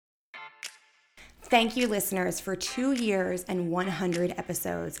Thank you, listeners, for 2 years and 100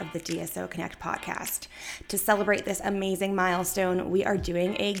 episodes of the DSO Connect podcast. To celebrate this amazing milestone, we are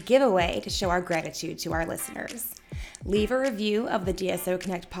doing a giveaway to show our gratitude to our listeners. Leave a review of the DSO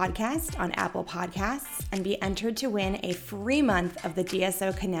Connect podcast on Apple Podcasts and be entered to win a free month of the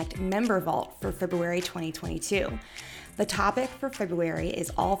DSO Connect member vault for February 2022. The topic for February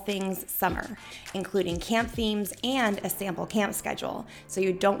is all things summer, including camp themes and a sample camp schedule, so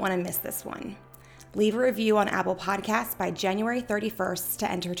you don't want to miss this one. Leave a review on Apple Podcasts by January 31st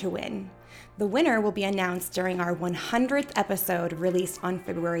to enter to win. The winner will be announced during our 100th episode released on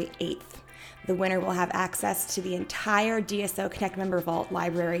February 8th. The winner will have access to the entire DSO Connect member vault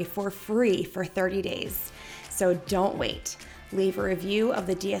library for free for 30 days. So don't wait. Leave a review of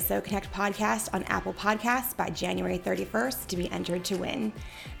the DSO Connect podcast on Apple Podcasts by January 31st to be entered to win.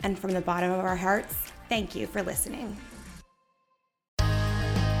 And from the bottom of our hearts, thank you for listening.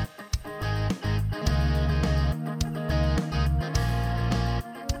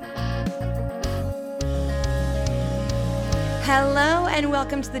 Hello and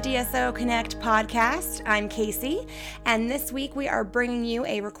welcome to the DSO Connect podcast. I'm Casey, and this week we are bringing you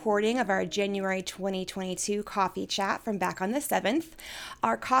a recording of our January 2022 coffee chat from back on the 7th.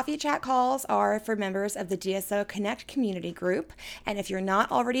 Our coffee chat calls are for members of the DSO Connect community group, and if you're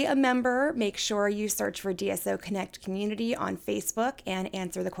not already a member, make sure you search for DSO Connect community on Facebook and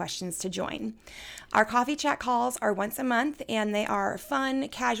answer the questions to join. Our coffee chat calls are once a month, and they are fun,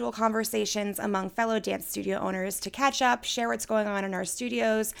 casual conversations among fellow dance studio owners to catch up, share what's going on in our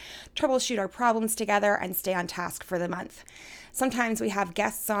studios, troubleshoot our problems together, and stay on task for the month. Sometimes we have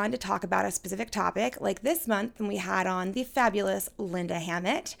guests on to talk about a specific topic, like this month when we had on the fabulous Linda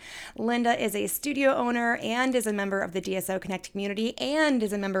Hammett. Linda is a studio owner and is a member of the DSO Connect community and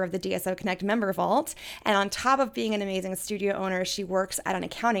is a member of the DSO Connect member vault. And on top of being an amazing studio owner, she works at an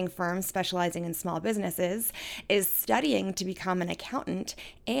accounting firm specializing in small businesses, is studying to become an accountant,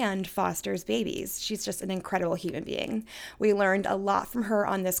 and fosters babies. She's just an incredible human being. We learned a lot from her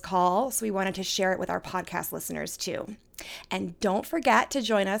on this call, so we wanted to share it with our podcast listeners too. And don't forget to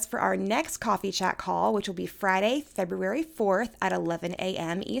join us for our next coffee chat call, which will be Friday, February 4th at 11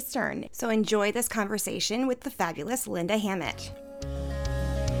 a.m. Eastern. So enjoy this conversation with the fabulous Linda Hammett.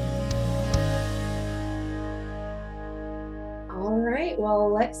 All right,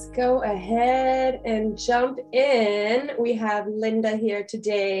 well, let's go ahead and jump in. We have Linda here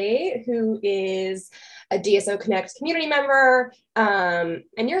today, who is a DSO Connect community member, and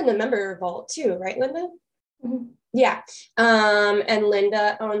you're in the member vault too, right, Linda? Mm-hmm. Yeah. And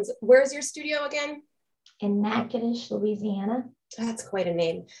Linda owns, where's your studio again? In Natchitoches, Louisiana. That's quite a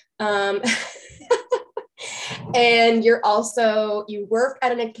name. And you work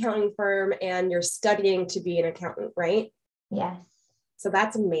at an accounting firm and you're studying to be an accountant, right? Yes. So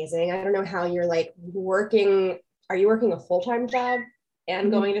that's amazing. I don't know how you're are you working a full-time job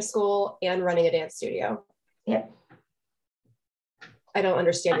and going to school and running a dance studio? Yep. I don't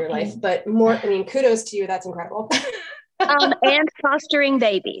understand your life, but kudos to you. That's incredible. And fostering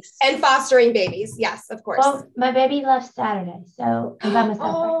babies. And fostering babies. Yes, of course. Well, my baby left Saturday, so I'm by myself right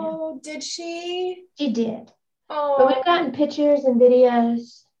now. Oh, did she? She did. Oh. But we've gotten pictures and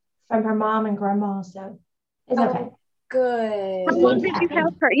videos from her mom and grandma, so it's okay. Good. How long did you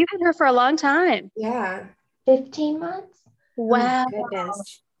have her? You had her for a long time. Yeah. 15 months. Wow. Oh,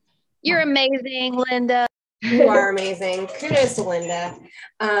 goodness. You're amazing, Linda. You are amazing. Kudos to Linda.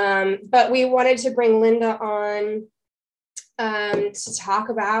 But we wanted to bring Linda on to talk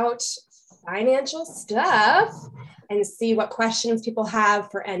about financial stuff and see what questions people have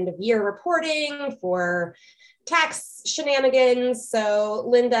for end of year reporting, for tax shenanigans. So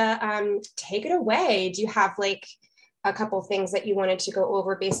Linda, take it away. Do you have a couple things that you wanted to go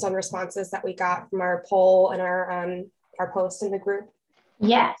over based on responses that we got from our poll and our post in the group?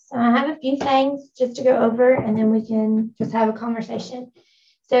 Yes, I have a few things just to go over, and then we can just have a conversation.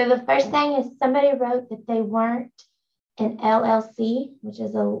 So the first thing is somebody wrote that they weren't an LLC, which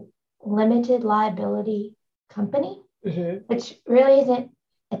is a limited liability company, which really isn't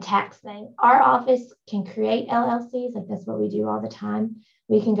a tax thing. Our office can create LLCs, like that's what we do all the time.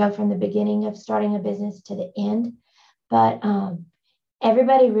 We can go from the beginning of starting a business to the end, but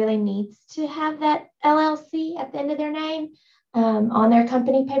everybody really needs to have that LLC at the end of their name. On their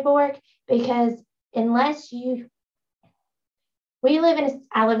company paperwork, because I live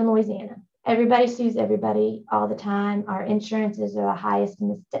in Louisiana. Everybody sues everybody all the time. Our insurances are the highest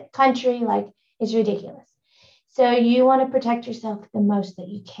in the country. It's ridiculous. So you want to protect yourself the most that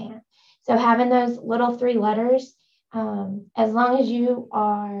you can. So having those little 3 letters, as long as you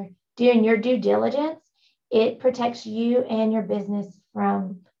are doing your due diligence, it protects you and your business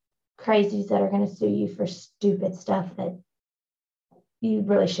from crazies that are going to sue you for stupid stuff that you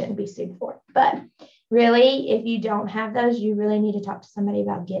really shouldn't be sued for. But really, if you don't have those, you really need to talk to somebody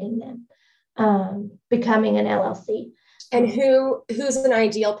about getting them, becoming an LLC. And who's an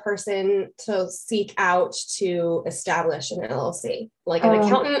ideal person to seek out to establish an LLC, like an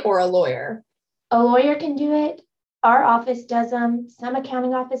accountant or a lawyer? A lawyer can do it. Our office does them. Some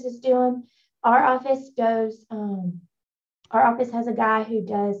accounting offices do them. Our office has a guy who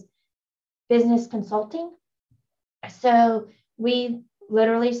does business consulting. So we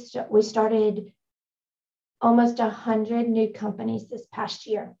literally we started almost 100 new companies this past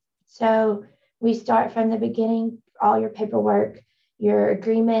year. So we start from the beginning, all your paperwork, your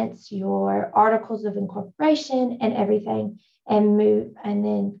agreements, your articles of incorporation and everything, and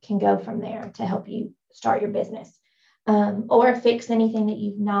then can go from there to help you start your business, or fix anything that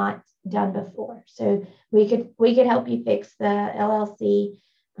you've not done before. So we could help you fix the LLC.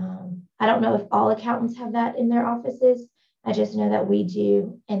 I don't know if all accountants have that in their offices. I just know that we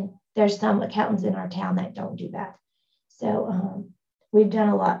do, and there's some accountants in our town that don't do that. So we've done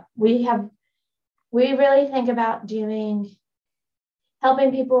a lot. We really think about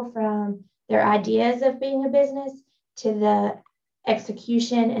helping people from their ideas of being a business to the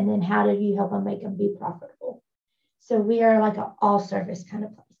execution, and then how do you help them make them be profitable. So we are like an all service kind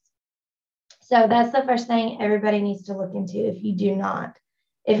of place. So that's the first thing everybody needs to look into if you're not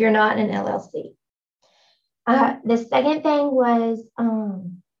an LLC. The second thing was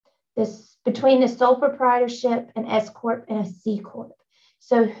this between the sole proprietorship, an S Corp, and a C Corp.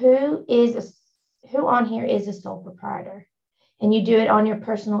 So who on here is a sole proprietor? And you do it on your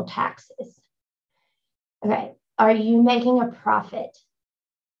personal taxes. Okay. Are you making a profit?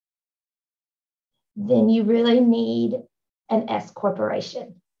 Then you really need an S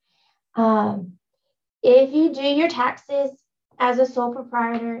corporation. If you do your taxes as a sole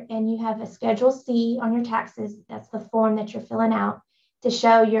proprietor and you have a Schedule C on your taxes, that's the form that you're filling out to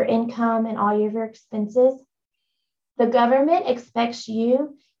show your income and all of your expenses, the government expects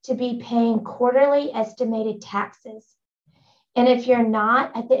you to be paying quarterly estimated taxes. And if you're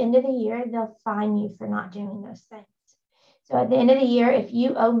not, at the end of the year, they'll fine you for not doing those things. So at the end of the year, if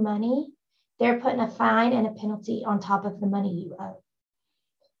you owe money, they're putting a fine and a penalty on top of the money you owe.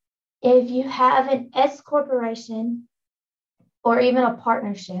 If you have an S corporation or even a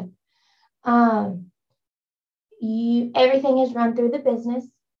partnership, everything is run through the business,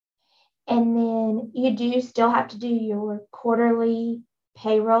 and then you do still have to do your quarterly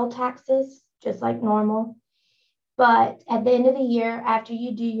payroll taxes, just like normal. But at the end of the year, after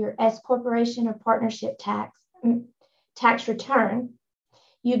you do your S corporation or partnership tax return,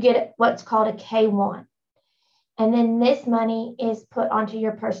 you get what's called a K-1. And then this money is put onto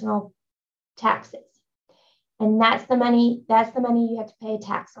your personal taxes. And that's the money you have to pay a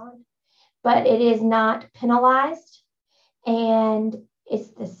tax on. But it is not penalized, and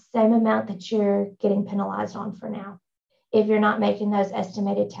it's the same amount that you're getting penalized on for now if you're not making those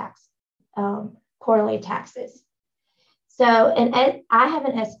estimated quarterly taxes. So, and I have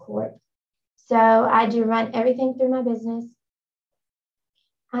an S Corp. So I do run everything through my business.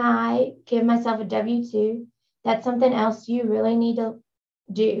 I give myself a W-2. That's something else you really need to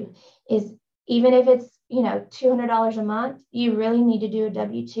do, is even if it's, $200 a month, you really need to do a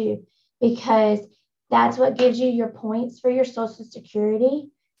W-2, because that's what gives you your points for your Social Security.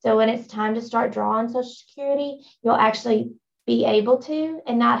 So when it's time to start drawing Social Security, you'll actually be able to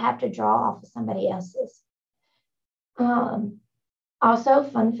and not have to draw off of somebody else's. Also,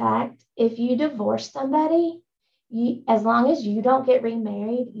 fun fact, if you divorce somebody, as long as you don't get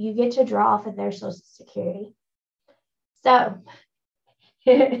remarried, you get to draw off of their Social Security. So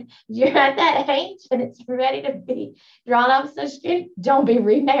you're at that age and it's ready to be drawn off Social Security, don't be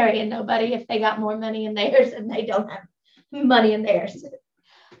remarrying nobody if they got more money in theirs and they don't have money in theirs.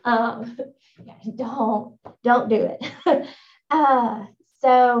 Don't do it.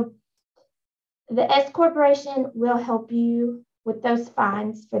 So the S corporation will help you with those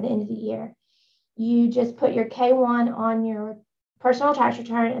fines for the end of the year. You just put your K-1 on your personal tax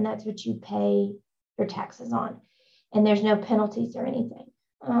return, and that's what you pay your taxes on. And there's no penalties or anything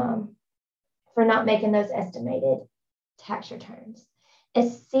for not making those estimated tax returns. A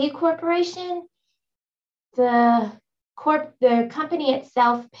C corporation, the company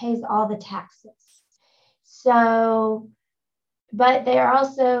itself pays all the taxes. So, but they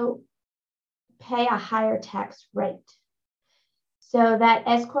also pay a higher tax rate. So that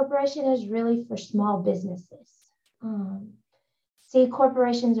S corporation is really for small businesses. C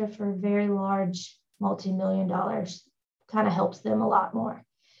corporations are for very large, multi-million dollars, kind of helps them a lot more.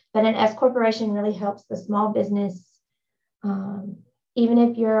 But an S corporation really helps the small business even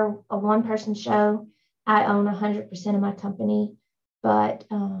if you're a one-person show, I own 100% of my company, but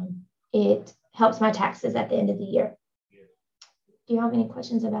it helps my taxes at the end of the year. Do you have any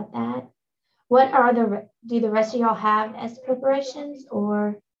questions about that? What are do the rest of y'all have S corporations,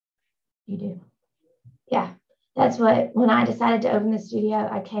 or you do? Yeah, that's what, when I decided to open the studio,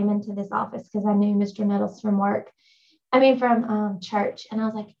 I came into this office because I knew Mr. Nettles from church. And I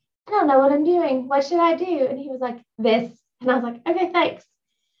was like, I don't know what I'm doing. What should I do? And he was like, this. And I was like, okay, thanks.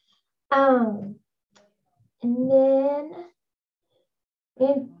 And then,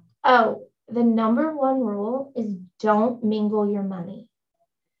 the number one rule is don't mingle your money.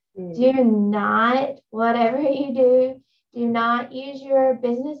 Do not, whatever you do not use your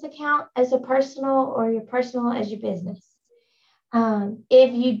business account as a personal or your personal as your business.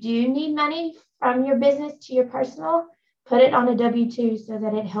 If you do need money from your business to your personal, put it on a W-2 so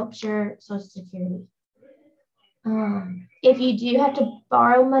that it helps your Social Security. If you do have to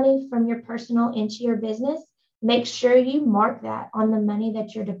borrow money from your personal into your business, make sure you mark that on the money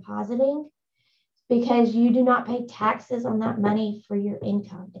that you're depositing, because you do not pay taxes on that money for your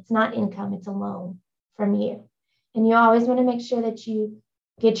income. It's not income, it's a loan from you. And you always want to make sure that you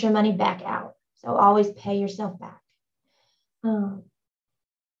get your money back out. So always pay yourself back.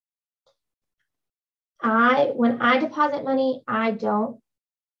 When I deposit money, I don't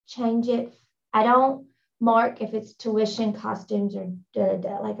change it. I don't mark if it's tuition, costumes, or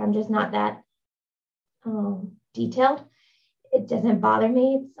like, I'm just not that detailed. It doesn't bother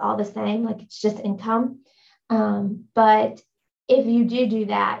me. It's all the same. Like, it's just income. But if you do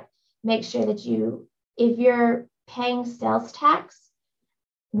that, make sure that if you're paying sales tax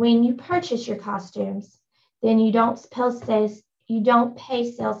when you purchase your costumes, then you don't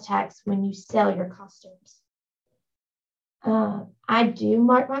pay sales tax when you sell your costumes. I do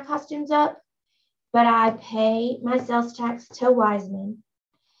mark my costumes up, but I pay my sales tax to Wiseman.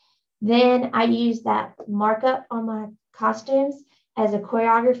 Then I use that markup on my costumes as a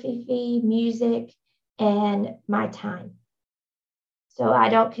choreography fee, music, and my time. So I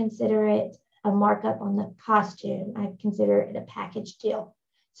don't consider it a markup on the costume. I consider it a package deal.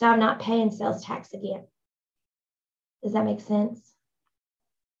 So I'm not paying sales tax again. Does that make sense?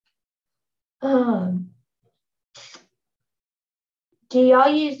 Do y'all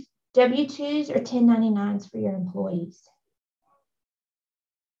use W-2s or 1099s for your employees?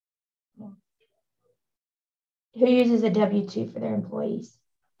 Who uses a W-2 for their employees?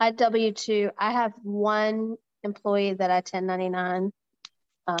 I W-2. I have one employee that I 1099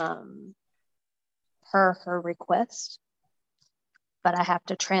 per her request, but I have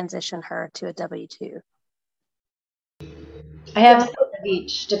to transition her to a W-2. I have some of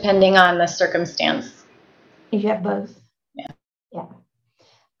each, depending on the circumstance. You have both? Yeah.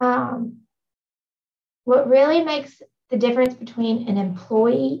 What really makes the difference between an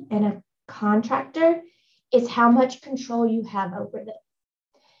employee and a contractor is how much control you have over them.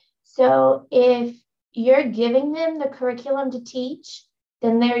 So if you're giving them the curriculum to teach,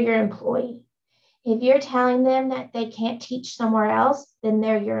 then they're your employee. If you're telling them that they can't teach somewhere else, then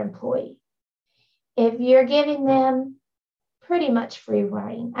they're your employee. If you're giving them pretty much free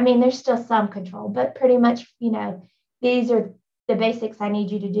reign, I mean, there's still some control, but pretty much, these are the basics I need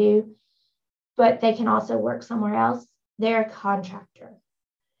you to do, but they can also work somewhere else, they're a contractor.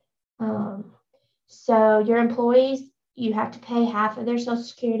 So your employees, you have to pay half of their Social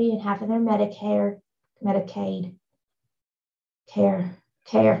Security and half of their Medicare.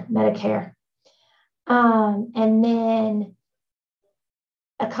 And then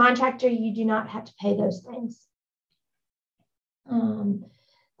a contractor, you do not have to pay those things.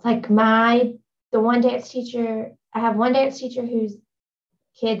 Like the one dance teacher, I have one dance teacher whose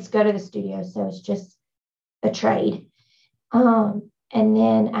kids go to the studio, so it's just a trade. And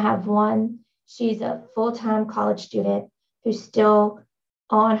then I have one, she's a full-time college student who's still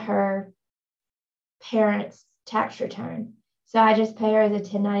on her parents' tax return. So I just pay her the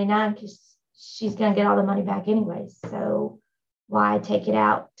 1099 because she's going to get all the money back anyways. So why take it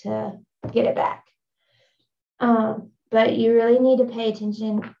out to get it back? But you really need to pay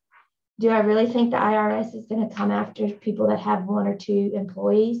attention. Do I really think the IRS is going to come after people that have one or two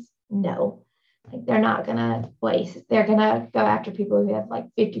employees? No. Like, they're not going to waste. They're going to go after people who have like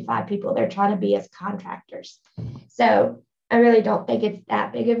 55 people. They're trying to be as contractors. So I really don't think it's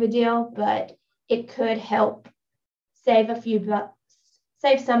that big of a deal, but it could help save a few bucks,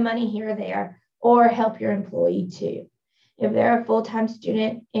 save some money here or there, or help your employee too. If they're a full-time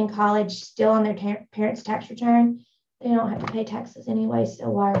student in college still on their parents' tax return, they don't have to pay taxes anyway, so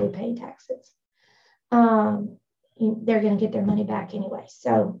why are they paying taxes? They're going to get their money back anyway,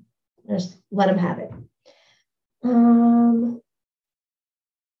 so just let them have it.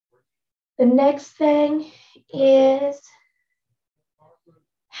 The next thing is,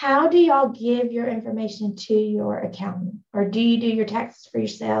 how do y'all give your information to your accountant? Or do you do your taxes for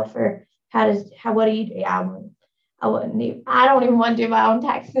yourself? Or what do you do? I don't even want to do my own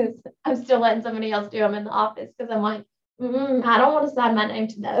taxes. I'm still letting somebody else do them in the office because I'm like, I don't want to sign my name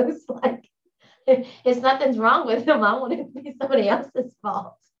to those. Like, if nothing's wrong with them, I want it to be somebody else's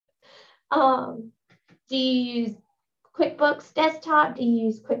fault. Do you use QuickBooks Desktop? Do you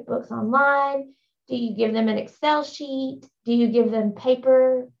use QuickBooks Online? Do you give them an Excel sheet? Do you give them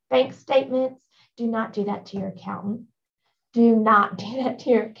paper bank statements? Do not do that to your accountant. Do not do that to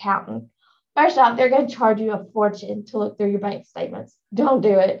your accountant. First off, they're going to charge you a fortune to look through your bank statements. Don't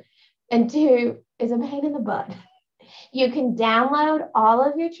do it. And two, is a pain in the butt. You can download all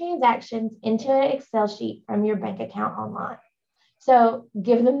of your transactions into an Excel sheet from your bank account online. So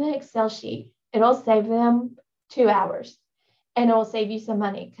give them the Excel sheet. It'll save them 2 hours, and it will save you some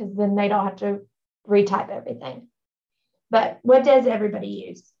money because then they don't have to retype everything. But what does everybody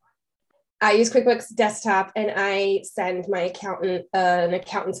use? I use QuickBooks Desktop, and I send my accountant an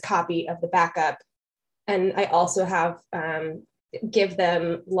accountant's copy of the backup. And I also have give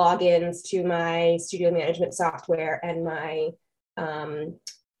them logins to my studio management software and my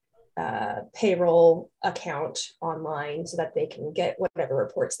payroll account online so that they can get whatever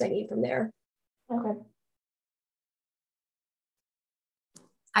reports they need from there. Okay.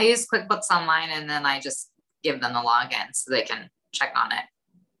 I use QuickBooks Online, and then I just give them the login so they can check on it.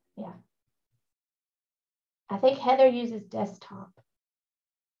 Yeah. I think Heather uses Desktop.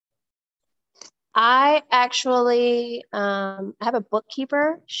 I actually have a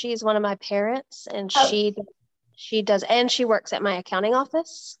bookkeeper. She's one of my parents, and she does, and she works at my accounting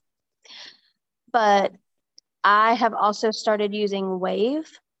office. But I have also started using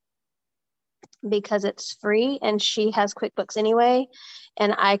Wave because it's free, and she has QuickBooks anyway,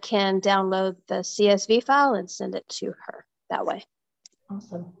 and I can download the CSV file and send it to her that way.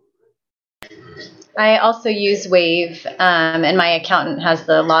 Awesome. I also use Wave, and my accountant has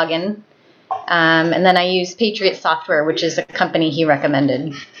the login. And then I use Patriot Software, which is a company he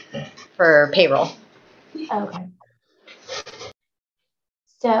recommended for payroll. Okay.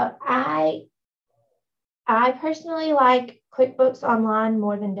 So I personally like QuickBooks Online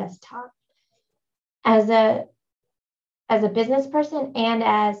more than Desktop. As a business person and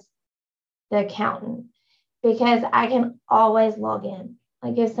as the accountant, because I can always log in.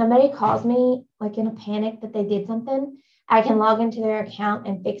 Like if somebody calls me like in a panic that they did something, I can log into their account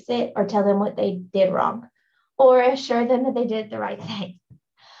and fix it or tell them what they did wrong or assure them that they did the right thing.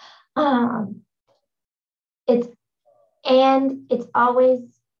 It's always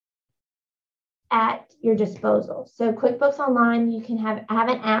at your disposal. So QuickBooks Online, you can have an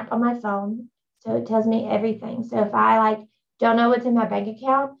app on my phone. So it tells me everything. So if I don't know what's in my bank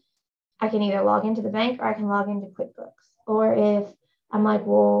account, I can either log into the bank or I can log into QuickBooks. Or if I'm like,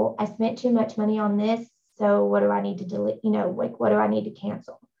 well, I spent too much money on this, so what do I need to delete? What do I need to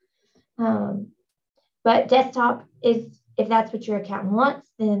cancel? But Desktop is, if that's what your accountant wants,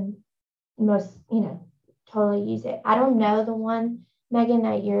 then most, totally use it. I don't know the one, Megan,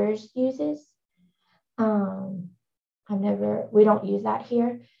 that yours uses. We don't use that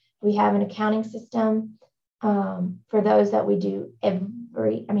here. We have an accounting system for those that we do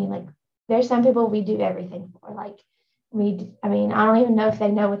there's some people we do everything for. I don't even know if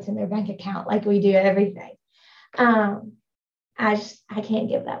they know what's in their bank account. Like we do everything. I can't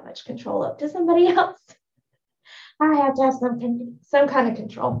give that much control up to somebody else. I have to have some kind of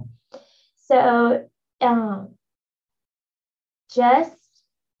control. So just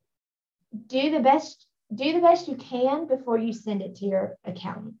do the best you can before you send it to your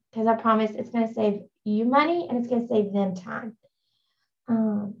accountant, because I promise it's going to save you money and it's going to save them time.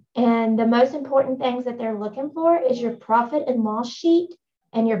 And the most important things that they're looking for is your profit and loss sheet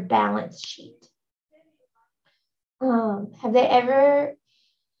and your balance sheet. Have they ever,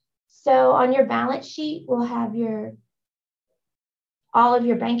 so on your balance sheet, we'll have all of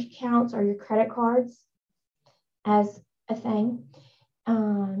your bank accounts or your credit cards as a thing.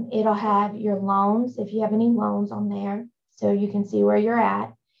 It'll have your loans, if you have any loans on there, so you can see where you're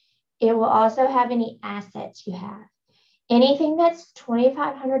at. It will also have any assets you have. Anything that's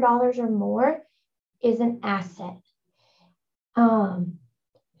 $2,500 or more is an asset.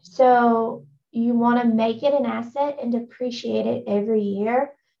 So you want to make it an asset and depreciate it every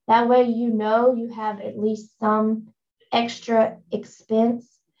year. That way you have at least some extra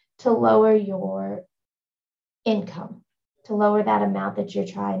expense to lower your income, to lower that amount that you're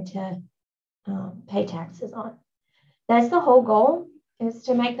trying to pay taxes on. That's the whole goal, is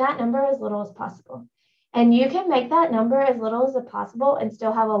to make that number as little as possible. And you can make that number as little as possible and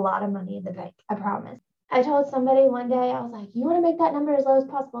still have a lot of money in the bank. I promise. I told somebody one day, I was like, you want to make that number as low as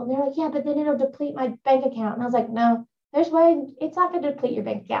possible? And they're like, yeah, but then it'll deplete my bank account. And I was like, no, there's ways. It's not going to deplete your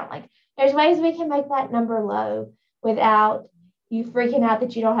bank account. Like, there's ways we can make that number low without you freaking out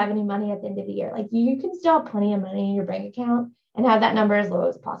that you don't have any money at the end of the year. Like, you can still have plenty of money in your bank account and have that number as low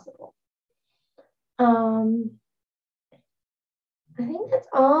as possible. I think that's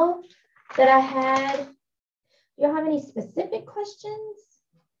all that I had. Do you have any specific questions?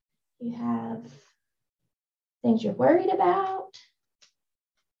 You have things you're worried about?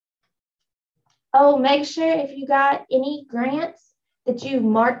 Oh, make sure if you got any grants that you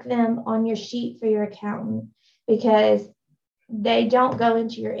mark them on your sheet for your accountant, because they don't go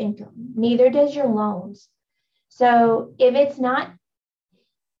into your income. Neither does your loans. So if it's not,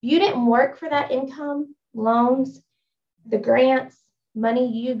 you didn't work for that income, loans, the grants,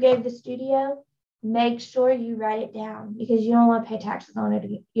 money you gave the studio, make sure you write it down, because you don't want to pay taxes on it.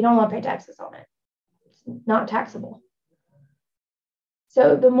 You don't want to pay taxes on it. It's not taxable.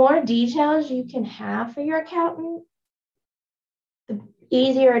 So the more details you can have for your accountant, the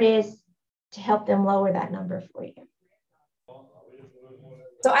easier it is to help them lower that number for you.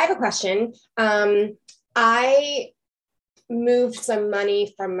 So I have a question. I moved some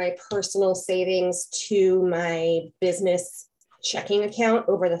money from my personal savings to my business checking account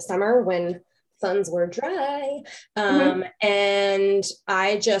over the summer when funds were dry. And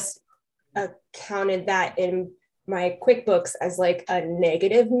I just counted that in my QuickBooks as like a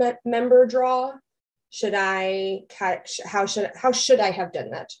negative member draw. How should I have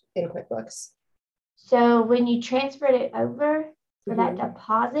done that in QuickBooks? So when you transferred it over for that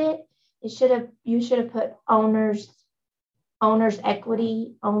deposit, you should have put owner's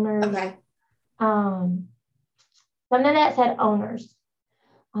equity, something that said owners.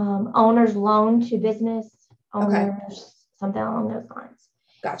 Owner's loan to business, owners, something along those lines.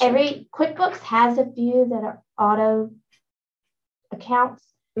 Gotcha. Every QuickBooks has a few that are auto accounts.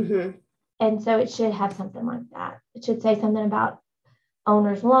 And so it should have something like that. It should say something about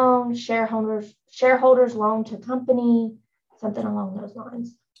owner's loan, shareholders loan to company, something along those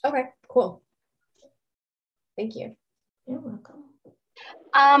lines. Okay, cool. Thank you. You're welcome.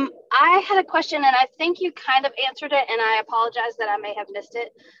 I had a question, and I think you kind of answered it, and I apologize that I may have missed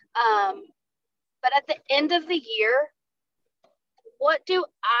it. But at the end of the year, what do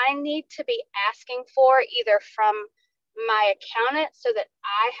I need to be asking for, either from my accountant so that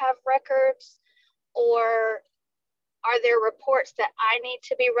I have records, or are there reports that I need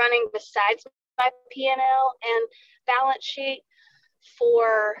to be running besides my P&L and balance sheet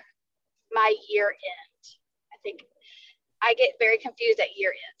for my year end? I think I get very confused at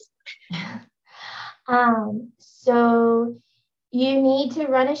year ends. So you need to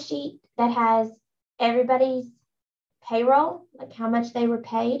run a sheet that has everybody's payroll, like how much they were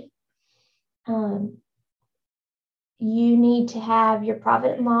paid. You need to have your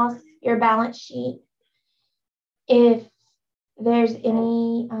profit and loss, your balance sheet. If there's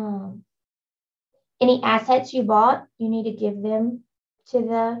any assets you bought, you need to give them to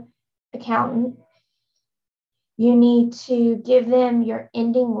the accountant. You need to give them your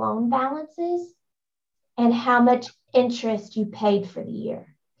ending loan balances and how much interest you paid for the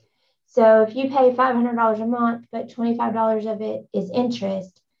year. So if you pay $500 a month, but $25 of it is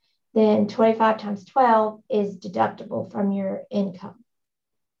interest, then 25 times 12 is deductible from your income.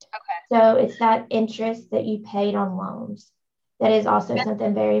 Okay. So it's that interest that you paid on loans. That is also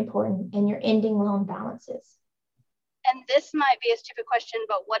something very important in your ending loan balances. And this might be a stupid question,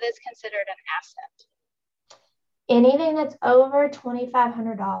 but what is considered an asset? Anything that's over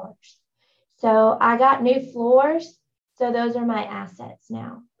 $2,500. So I got new floors, so those are my assets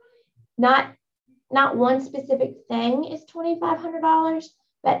now. Not one specific thing is $2,500,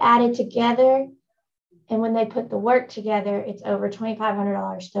 but added together, and when they put the work together, it's over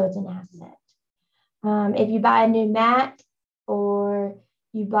 $2,500, so it's an asset. If you buy a new mat or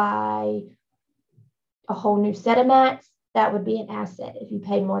you buy a whole new set of mats, that would be an asset if you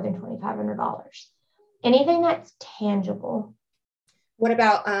pay more than $2,500. Anything that's tangible. What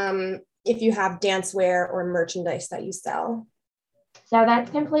about if you have dancewear or merchandise that you sell? So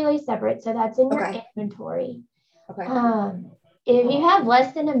that's completely separate. So that's in your inventory. Okay. If you have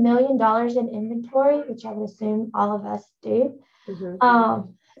less than $1 million in inventory, which I would assume all of us do,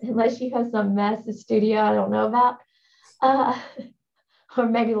 unless you have some massive studio I don't know about, or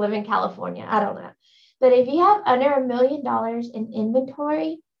maybe live in California, I don't know. But if you have under $1 million in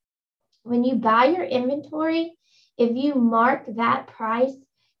inventory, when you buy your inventory, if you mark that price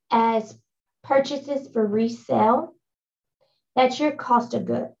as purchases for resale, that's your cost of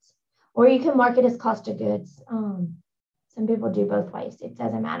goods. or you can mark it as cost of goods. Some people do both ways. It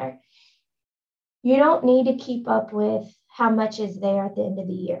doesn't matter. You don't need to keep up with how much is there at the end of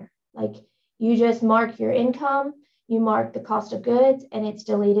the year. Like you just mark your income, you mark the cost of goods, and it's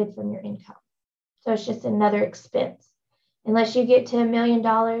deleted from your income. So it's just another expense. Unless you get to $1 million,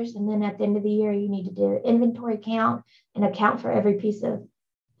 and then at the end of the year, you need to do an inventory count and account for every piece of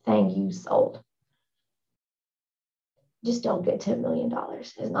thing you sold. Just don't get to $1 million.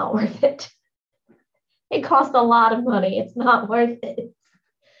 It's not worth it. It costs a lot of money. It's not worth it.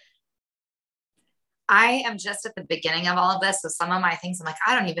 I am just at the beginning of all of this. So some of my things, I'm like,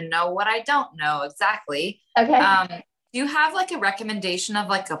 I don't even know what I don't know exactly. Okay. Do you have like a recommendation of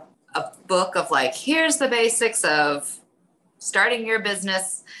like a book of like, here's the basics of starting your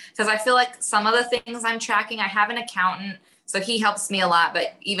business? Because I feel like some of the things I'm tracking, I have an accountant, so he helps me a lot.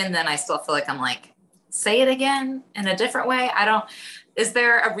 But even then I still feel like I'm like, say it again in a different way. Is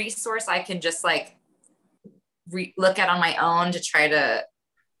there a resource I can just like look at on my own to try to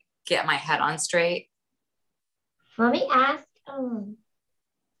get my head on straight? Let me ask.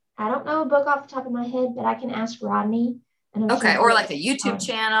 I don't know a book off the top of my head, but I can ask Rodney. And okay, or like a YouTube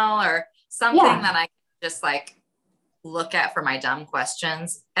channel or something that I can just like look at for my dumb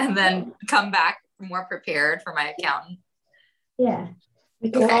questions and then come back more prepared for my accountant. Yeah. You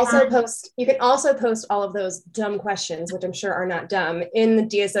can also post all of those dumb questions, which I'm sure are not dumb, in the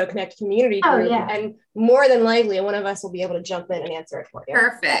DSO Connect community group. And more than likely, one of us will be able to jump in and answer it for you.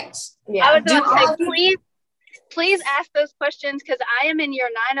 Perfect. Yeah. I was going to say, please ask those questions, because I am in year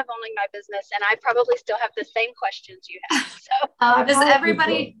 9 of owning my business and I probably still have the same questions you have. So does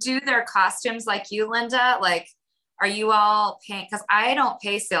everybody do their costumes like you, Linda? Like, are you all paying? Because I don't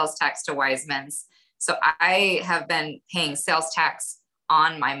pay sales tax to Wiseman's. So I have been paying sales tax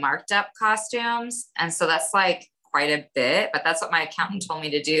on my marked up costumes. And so that's like quite a bit, but that's what my accountant told me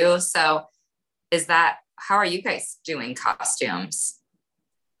to do. So how are you guys doing costumes?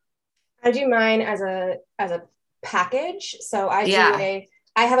 I do mine as a package. So I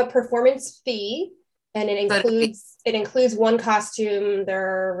have a performance fee, and it includes one costume,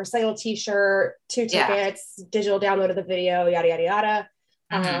 their recital t-shirt, 2 tickets, digital download of the video, yada, yada, yada.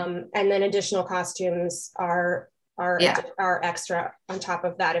 Mm-hmm. And then additional costumes are extra on top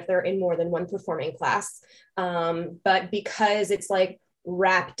of that if they're in more than one performing class. But because it's like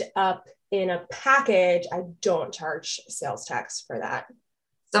wrapped up in a package, I don't charge sales tax for that.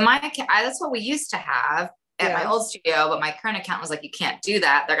 So that's what we used to have at my old studio, but my current accountant was like, you can't do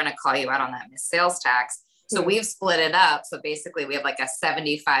that. They're going to call you out on that sales tax. So we've split it up. So basically we have like a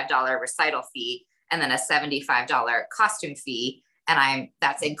 $75 recital fee and then a $75 costume fee. And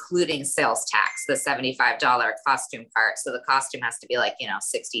that's including sales tax, the $75 costume part. So the costume has to be like,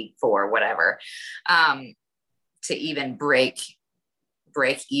 64, whatever, to even break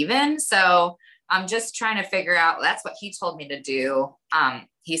even. So I'm just trying to figure out, that's what he told me to do.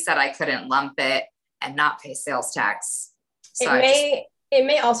 He said I couldn't lump it and not pay sales tax. So it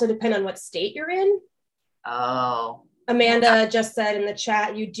may also depend on what state you're in. Oh. Amanda just said in the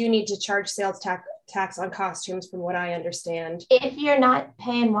chat, you do need to charge sales tax on costumes, from what I understand. If you're not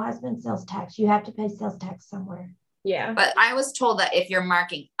paying Wiseman sales tax, you have to pay sales tax somewhere. Yeah. But I was told that if you're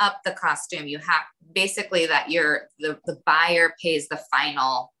marking up the costume, you have basically that the buyer pays the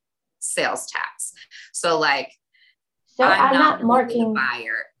final sales tax. So like, I'm not marking the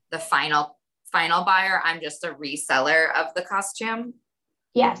buyer, the final buyer. I'm just a reseller of the costume.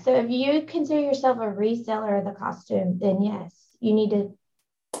 Yeah. So if you consider yourself a reseller of the costume, then yes, you need to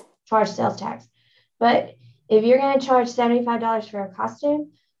charge sales tax. But if you're going to charge $75 for a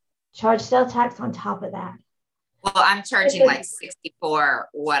costume, charge sales tax on top of that. Well, I'm charging like 64,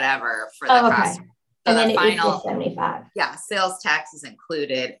 whatever for the costume. So and then the final it's 75. Yeah, sales tax is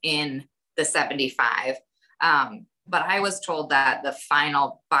included in the 75. But I was told that the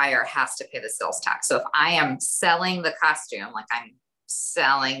final buyer has to pay the sales tax. So if I am selling the costume, like I'm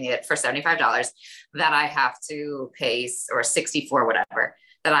selling it for $75, that I have to pay, or 64, whatever,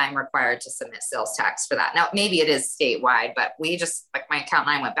 that I'm required to submit sales tax for that. Now, maybe it is statewide, but we just, like my accountant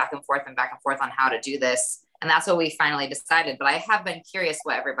and I went back and forth on how to do this. And that's what we finally decided. But I have been curious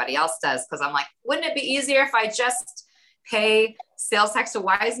what everybody else does, because I'm like, wouldn't it be easier if I just pay sales tax to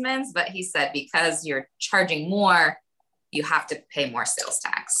Wiseman's? But he said, because you're charging more, you have to pay more sales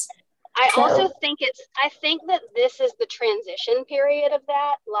tax. I also think that this is the transition period of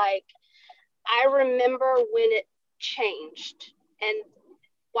that. Like, I remember when it changed and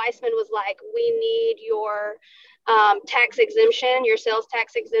Wiseman was like, we need your tax exemption, your sales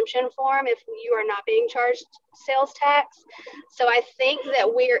tax exemption form if you are not being charged sales tax. So I think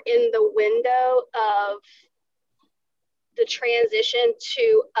that we're in the window of the transition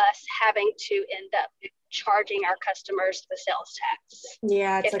to us having to end up charging our customers the sales tax.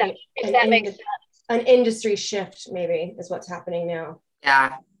 Yeah, it's if that makes sense. An industry shift maybe is what's happening now.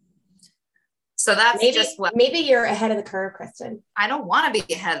 Yeah. So that's maybe you're ahead of the curve, Kristen. I don't want to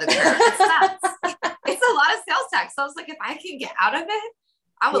be ahead of the curve. It's a lot of sales tax. So I was like, if I can get out of it,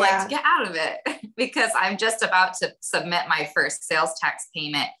 I would like to get out of it because I'm just about to submit my first sales tax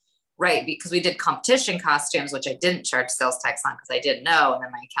payment. Right. Because we did competition costumes, which I didn't charge sales tax on because I didn't know. And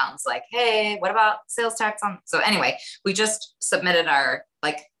then my accountant's like, hey, what about sales tax on? So anyway, we just submitted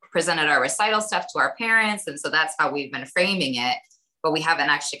presented our recital stuff to our parents. And so that's how we've been framing it. But we haven't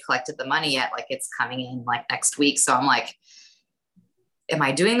actually collected the money yet. Like it's coming in like next week. So I'm like, am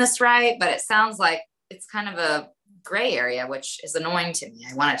I doing this right? But it sounds like it's kind of a gray area, which is annoying to me.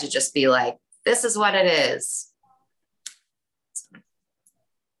 I want it to just be like, this is what it is.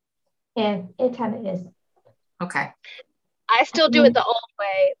 Yeah, it kind of is. Okay. I still do it the old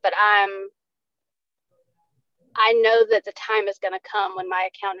way, but I know that the time is going to come when my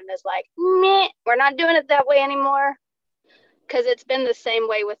accountant is like, meh, we're not doing it that way anymore. Because it's been the same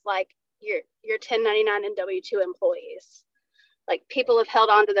way with like your 1099 and W-2 employees. Like people have held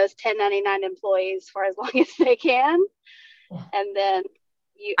on to those 1099 employees for as long as they can. And then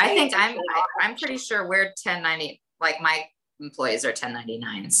I'm pretty sure we're 1090, like my employees are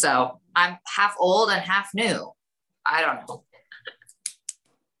 1099. So I'm half old and half new. I don't know.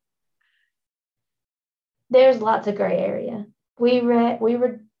 There's lots of gray area. We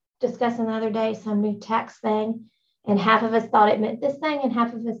were discussing the other day some new tax thing, and half of us thought it meant this thing and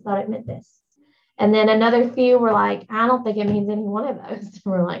half of us thought it meant this. And then another few were like, I don't think it means any one of those. And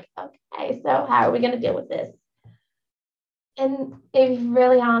we're like, okay, so how are we going to deal with this? And if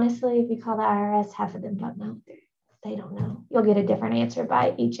really honestly, if you call the IRS, half of them don't know. They don't know. You'll get a different answer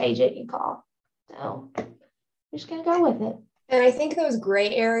by each agent you call. So we're just going to go with it. And I think those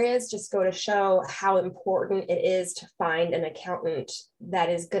gray areas just go to show how important it is to find an accountant that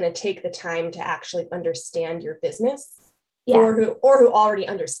is going to take the time to actually understand your business, or who already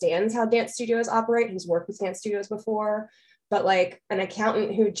understands how dance studios operate, who's worked with dance studios before. But like an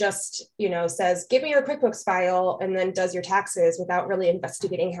accountant who just, says, give me your QuickBooks file and then does your taxes without really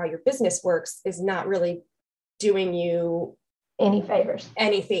investigating how your business works is not really doing you any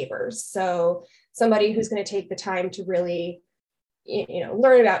favors. So somebody who's going to take the time to really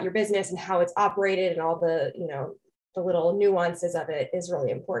learn about your business and how it's operated and all the, the little nuances of it is really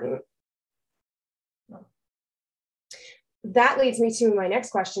important. That leads me to my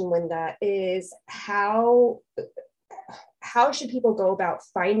next question, Linda, is how should people go about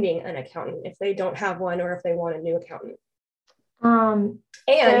finding an accountant if they don't have one or if they want a new accountant?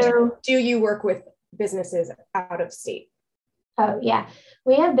 Do you work with businesses out of state? Oh, yeah.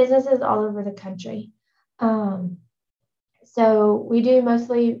 We have businesses all over the country. So we do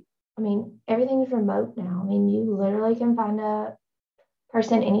mostly, everything is remote now. You literally can find a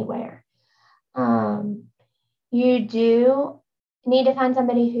person anywhere. You do need to find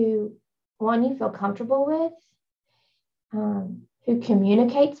somebody who, one, you feel comfortable with, who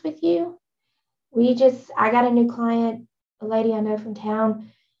communicates with you. I got a new client, a lady I know from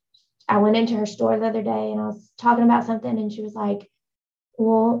town. I went into her store the other day and I was talking about something and she was like,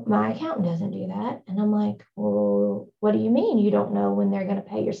 well, my accountant doesn't do that. And I'm like, well, what do you mean? You don't know when they're going to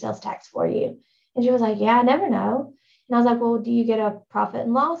pay your sales tax for you? And she was like, yeah, I never know. And I was like, well, do you get a profit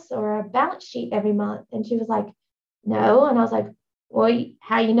and loss or a balance sheet every month? And she was like, no. And I was like, well,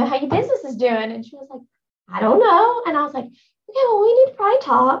 how you know how your business is doing? And she was like, I don't know. And I was like, okay, well, we need to probably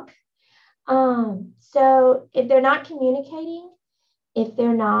talk. So if they're not communicating,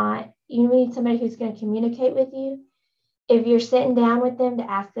 you need somebody who's going to communicate with you. If you're sitting down with them to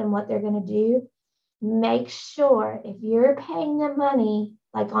ask them what they're going to do, make sure if you're paying them money,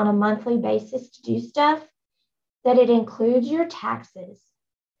 like on a monthly basis to do stuff, that it includes your taxes.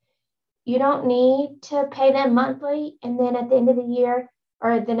 You don't need to pay them monthly. And then at the end of the year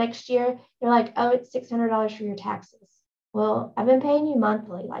or the next year, you're like, oh, it's $600 for your taxes. Well, I've been paying you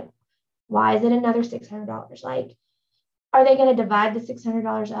monthly. Like, why is it another $600? Like, are they going to divide the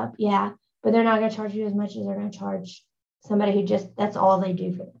 $600 up? Yeah, but they're not going to charge you as much as they're going to charge somebody who that's all they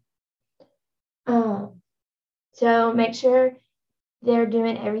do for them. So make sure they're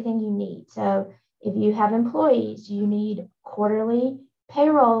doing everything you need. So if you have employees, you need quarterly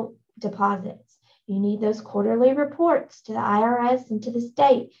payroll deposits. You need those quarterly reports to the IRS and to the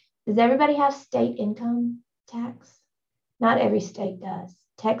state. Does everybody have state income tax? Not every state does.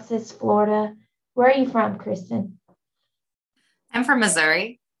 Texas, Florida. Where are you from, Kristen? I'm from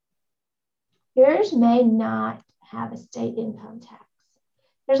Missouri. Yours may not have a state income tax.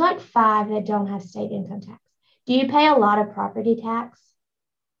 There's like 5 that don't have state income tax. Do you pay a lot of property tax?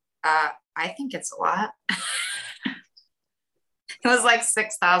 I think it's a lot. It was like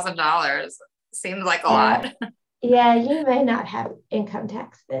 $6,000. Seems like a lot. Yeah, you may not have income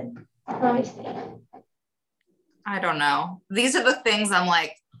tax then. Let me see. I don't know. These are the things I'm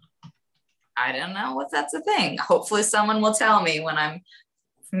like, I don't know what that's a thing. Hopefully someone will tell me when I'm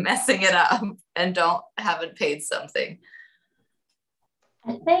messing it up and haven't paid something.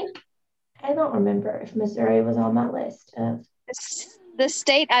 I don't remember if Missouri was on my list of. The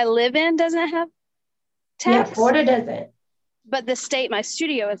state I live in doesn't have Yeah, tax. Florida doesn't. But the state my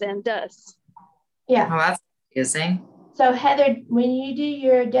studio is in does. Yeah. Oh, that's confusing. So Heather, when you do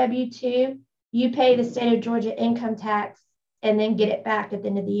your W-2, you pay the state of Georgia income tax and then get it back at the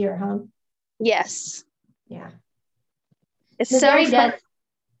end of the year, huh? Yes. Yeah. Missouri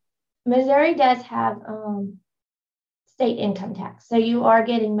does have state income tax. So you are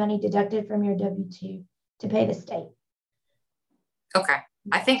getting money deducted from your W-2 to pay the state. Okay.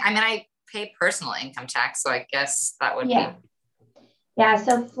 I pay personal income tax, so I guess that would be. Yeah,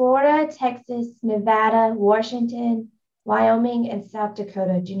 so Florida, Texas, Nevada, Washington, Wyoming, and South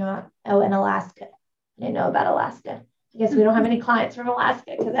Dakota do not. Oh, and Alaska. I didn't know about Alaska. I guess we don't have any clients from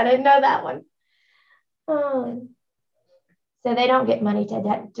Alaska because I didn't know that one. So they don't get money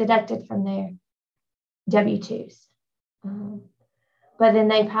deducted from their W-2s. But then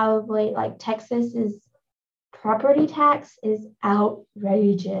they probably, like Texas's property tax is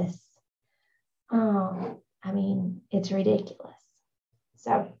outrageous. I mean, it's ridiculous.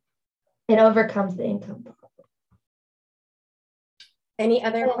 So it overcomes the income problem. Any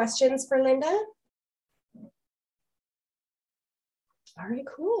other questions for Linda? All right,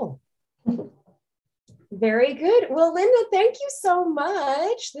 cool. Very good. Well, Linda, thank you so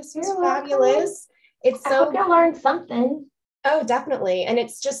much. This was fabulous. I hope you learned something. Oh, definitely. And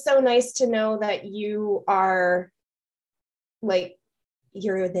it's just so nice to know that you are like,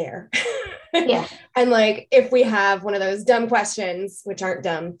 you're there. Yeah. And like, if we have one of those dumb questions, which aren't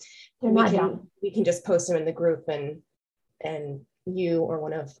dumb, we can just post them in the group and you or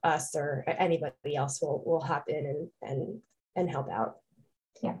one of us or anybody else will hop in and help out.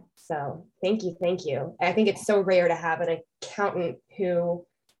 Yeah. So thank you. I think it's so rare to have an accountant who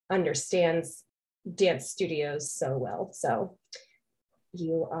understands dance studios so well. So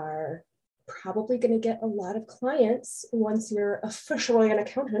you are probably going to get a lot of clients once you're officially an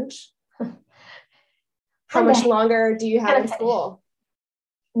accountant. How much longer do you have in school?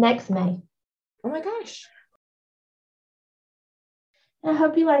 Next May. Oh my gosh. I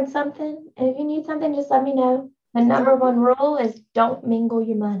hope you learned something. And if you need something, just let me know. The number one rule is don't mingle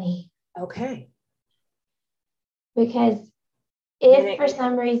your money. Okay. Because if for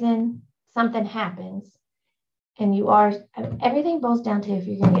some reason something happens and everything boils down to if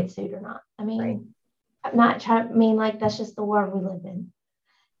you're going to get sued or not. I mean, right. I'm not trying to mean like that's just the world we live in.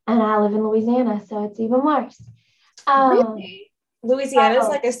 And I live in Louisiana, so it's even worse. Really? Louisiana is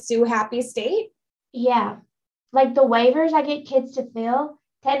like a sue happy state? Yeah. Like the waivers I get kids to fill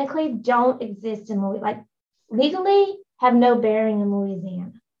technically don't exist in Louisiana. Like legally have no bearing in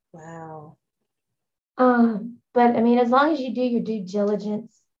Louisiana. Wow. But I mean, as long as you do your due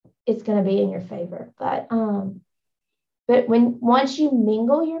diligence, it's going to be in your favor. But once you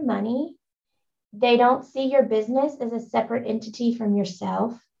mingle your money, they don't see your business as a separate entity from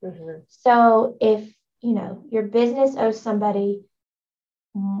yourself. Mm-hmm. So if, your business owes somebody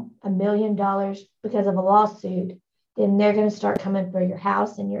 $1 million because of a lawsuit, then they're going to start coming for your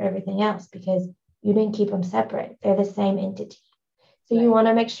house and your everything else because you didn't keep them separate. They're the same entity. So you want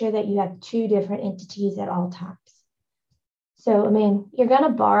to make sure that you have two different entities at all times. So, I mean, you're going to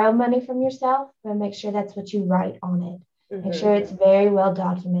borrow money from yourself, but make sure that's what you write on it. Mm-hmm. Make sure it's very well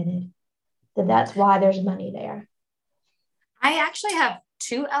documented that's why there's money there. I actually have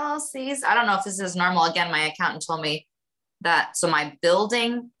 2 LLCs. I don't know if this is normal. Again, my accountant told me that. So my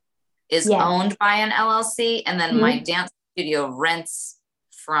building is owned by an LLC, and then my dance studio rents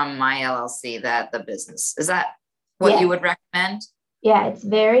from my LLC, the business. Is that what you would recommend? Yeah, it's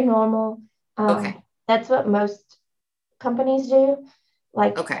very normal. Okay. That's what most companies do.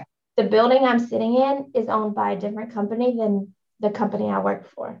 Like the building I'm sitting in is owned by a different company than the company I work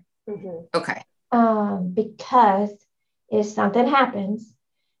for. Mm-hmm. Okay. Because if something happens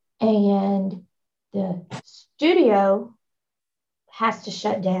and the studio has to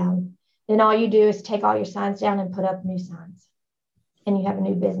shut down, then all you do is take all your signs down and put up new signs and you have a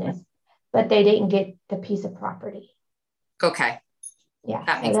new business, but they didn't get the piece of property. Okay. Yeah.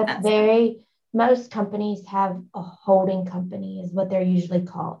 That makes sense. Most companies have a holding company is what they're usually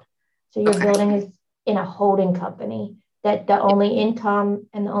called. So your building is in a holding company that the only income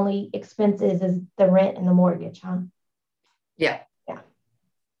and the only expenses is the rent and the mortgage, huh? Yeah.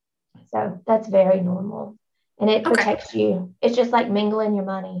 So that's very normal. And it protects you. It's just like mingling your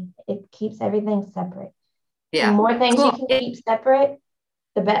money. It keeps everything separate. Yeah. The more things you can keep separate,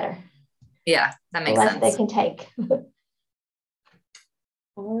 the better. Yeah, that makes sense. sense. The less they can take.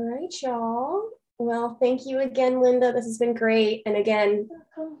 All right, y'all. Well, thank you again, Linda. This has been great. And again,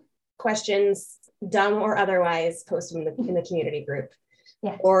 questions, dumb or otherwise, post them in the community group.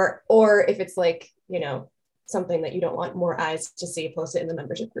 Yeah. Or if it's like, something that you don't want more eyes to see, post it in the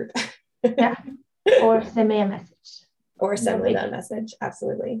membership group. Yeah. Or send me a message. Or send me that message.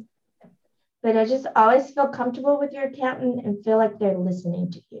 Absolutely. But I just always feel comfortable with your accountant and feel like they're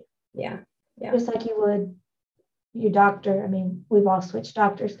listening to you. Yeah. Just like you would your doctor. I mean, we've all switched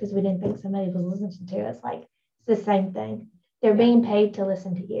doctors because we didn't think somebody was listening to us. Like, it's the same thing. They're being paid to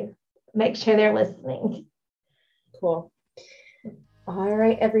listen to you. Make sure they're listening. Cool. All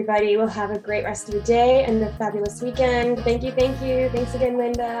right, everybody. We'll have a great rest of the day and a fabulous weekend. Thank you. Thanks again,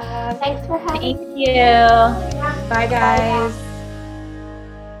 Linda. Thanks for having me. Thank you. Bye, guys.